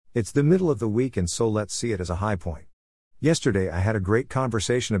It's the middle of the week, and so let's see it as a high point. Yesterday I had a great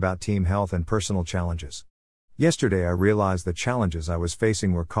conversation about team health and personal challenges. Yesterday I realized the challenges I was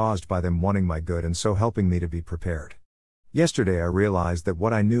facing were caused by them wanting my good and so helping me to be prepared. Yesterday I realized that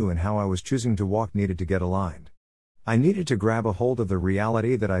what I knew and how I was choosing to walk needed to get aligned. I needed to grab a hold of the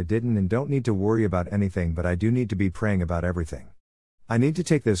reality that I didn't and don't need to worry about anything, but I do need to be praying about everything. I need to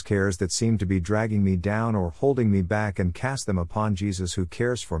take those cares that seem to be dragging me down or holding me back and cast them upon Jesus, who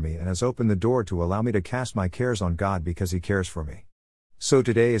cares for me and has opened the door to allow me to cast my cares on God because He cares for me. So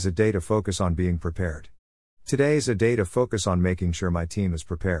today is a day to focus on being prepared. Today is a day to focus on making sure my team is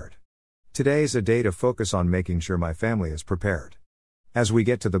prepared. Today is a day to focus on making sure my family is prepared. As we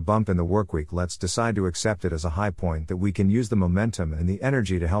get to the bump in the workweek, let's decide to accept it as a high point that we can use the momentum and the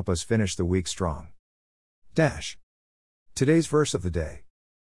energy to help us finish the week strong. Today's verse of the day.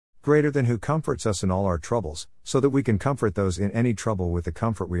 Greater than who comforts us in all our troubles, so that we can comfort those in any trouble with the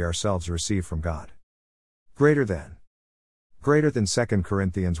comfort we ourselves receive from God. Greater than 2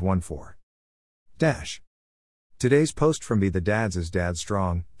 Corinthians 1:4. Today's post from Be the Dads is Dad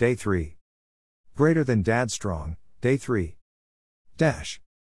Strong, Day 3. Greater than Dad Strong, Day 3.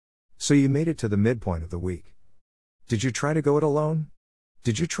 So you made it to the midpoint of the week. Did you try to go it alone?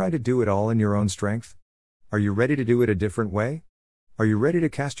 Did you try to do it all in your own strength? Are you ready to do it a different way? Are you ready to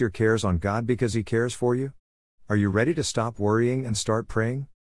cast your cares on God because He cares for you? Are you ready to stop worrying and start praying?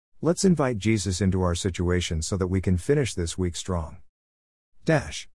 Let's invite Jesus into our situation so that we can finish this week strong.